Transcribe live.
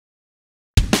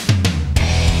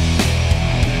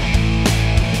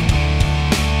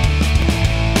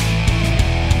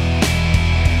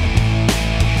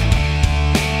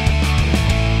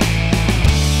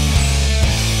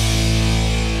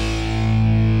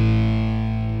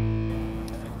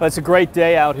But it's a great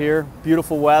day out here,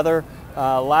 beautiful weather,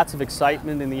 lots of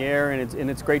excitement in the air, and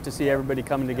it's great to see everybody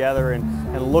coming together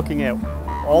and looking at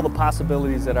all the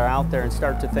possibilities that are out there and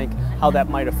start to think how that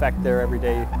might affect their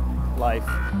everyday life.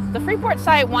 The Freeport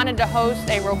site wanted to host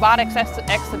a robotics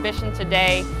exhibition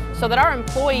today so that our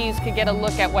employees could get a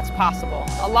look at what's possible.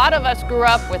 A lot of us grew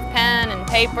up with pen and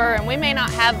paper, and we may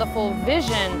not have the full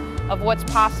vision of what's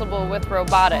possible with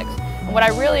robotics. And what I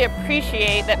really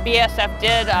appreciate that BASF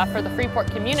did for the Freeport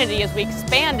community is we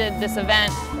expanded this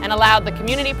event and allowed the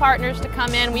community partners to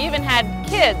come in. We even had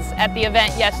kids at the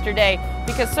event yesterday,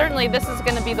 because certainly this is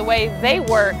going to be the way they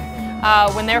work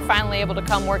when they're finally able to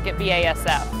come work at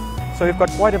BASF. So we've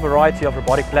got quite a variety of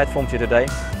robotic platforms here today.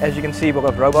 As you can see, we've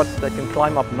got robots that can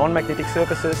climb up non-magnetic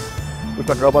surfaces. We've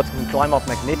got robots that can climb up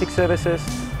magnetic surfaces.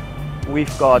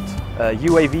 We've got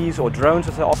UAVs, or drones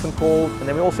as they're often called. And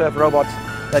then we also have robots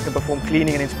that can perform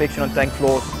cleaning and inspection on tank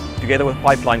floors together with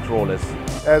pipeline crawlers.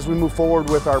 As we move forward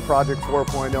with our Project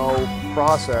 4.0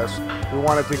 process, we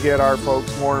wanted to get our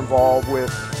folks more involved with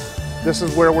this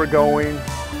is where we're going,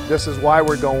 this is why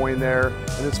we're going there,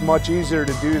 and it's much easier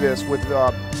to do this with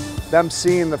them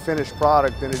seeing the finished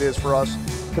product than it is for us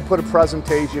to put a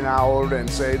presentation out and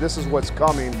say this is what's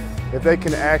coming. If they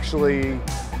can actually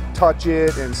touch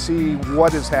it and see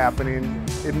what is happening,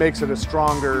 it makes it a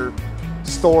stronger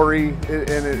story,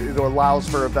 and it allows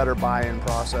for a better buy-in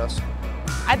process.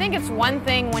 I think it's one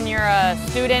thing when you're a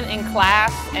student in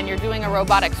class and you're doing a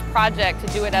robotics project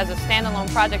to do it as a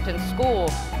standalone project in school,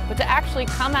 but to actually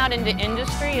come out into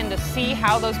industry and to see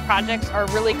how those projects are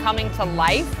really coming to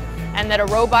life, and that a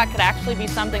robot could actually be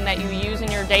something that you use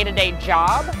in your day-to-day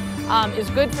job is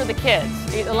good for the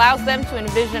kids. It allows them to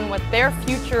envision what their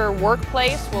future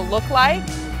workplace will look like,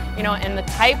 and the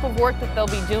type of work that they'll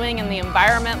be doing in the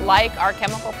environment, like our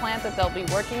chemical plant that they'll be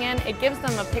working in. It gives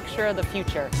them a picture of the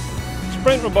future.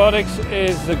 Sprint Robotics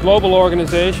is a global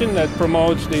organization that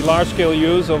promotes the large-scale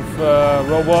use of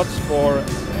robots for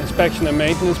inspection and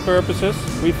maintenance purposes.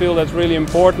 We feel that's really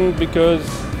important because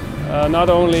not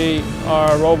only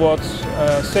are robots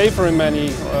safer in many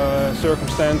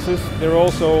circumstances, they're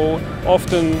also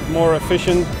often more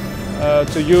efficient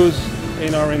to use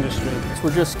in our industry.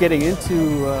 We're just getting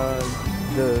into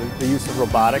the use of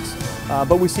robotics,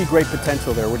 but we see great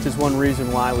potential there, which is one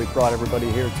reason why we brought everybody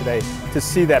here today, to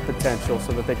see that potential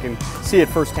so that they can see it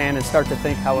firsthand and start to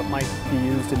think how it might be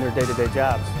used in their day-to-day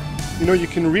jobs. You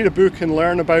can read a book and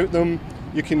learn about them,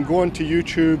 you can go onto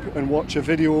YouTube and watch a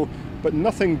video, but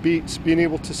nothing beats being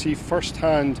able to see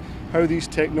firsthand how these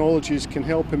technologies can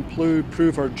help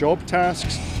improve our job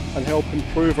tasks and help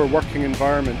improve our working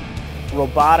environment.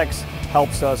 Robotics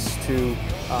helps us to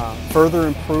further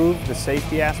improve the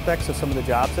safety aspects of some of the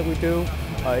jobs that we do.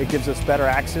 It gives us better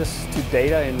access to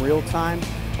data in real time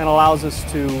and allows us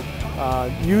to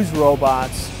use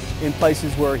robots in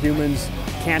places where humans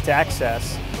can't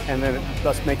access, and then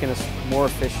thus making us more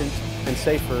efficient and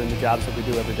safer in the jobs that we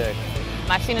do every day.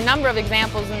 I've seen a number of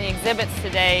examples in the exhibits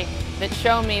today that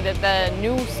show me that the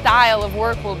new style of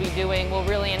work we'll be doing will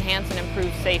really enhance and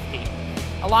improve safety.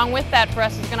 Along with that, for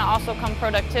us, is going to also come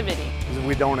productivity. If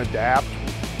we don't adapt,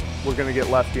 we're going to get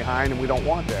left behind, and we don't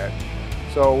want that.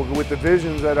 So with the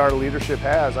visions that our leadership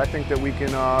has, I think that we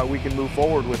can move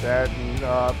forward with that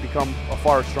and become a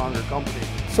far stronger company.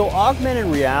 So augmented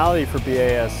reality for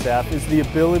BASF is the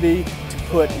ability to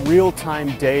put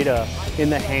real-time data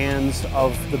in the hands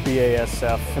of the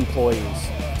BASF employees.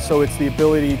 So it's the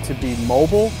ability to be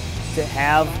mobile, to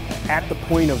have at the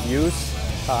point of use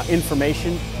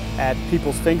information at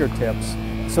people's fingertips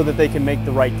so that they can make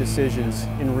the right decisions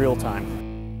in real time.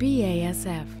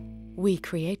 BASF. We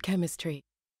create chemistry.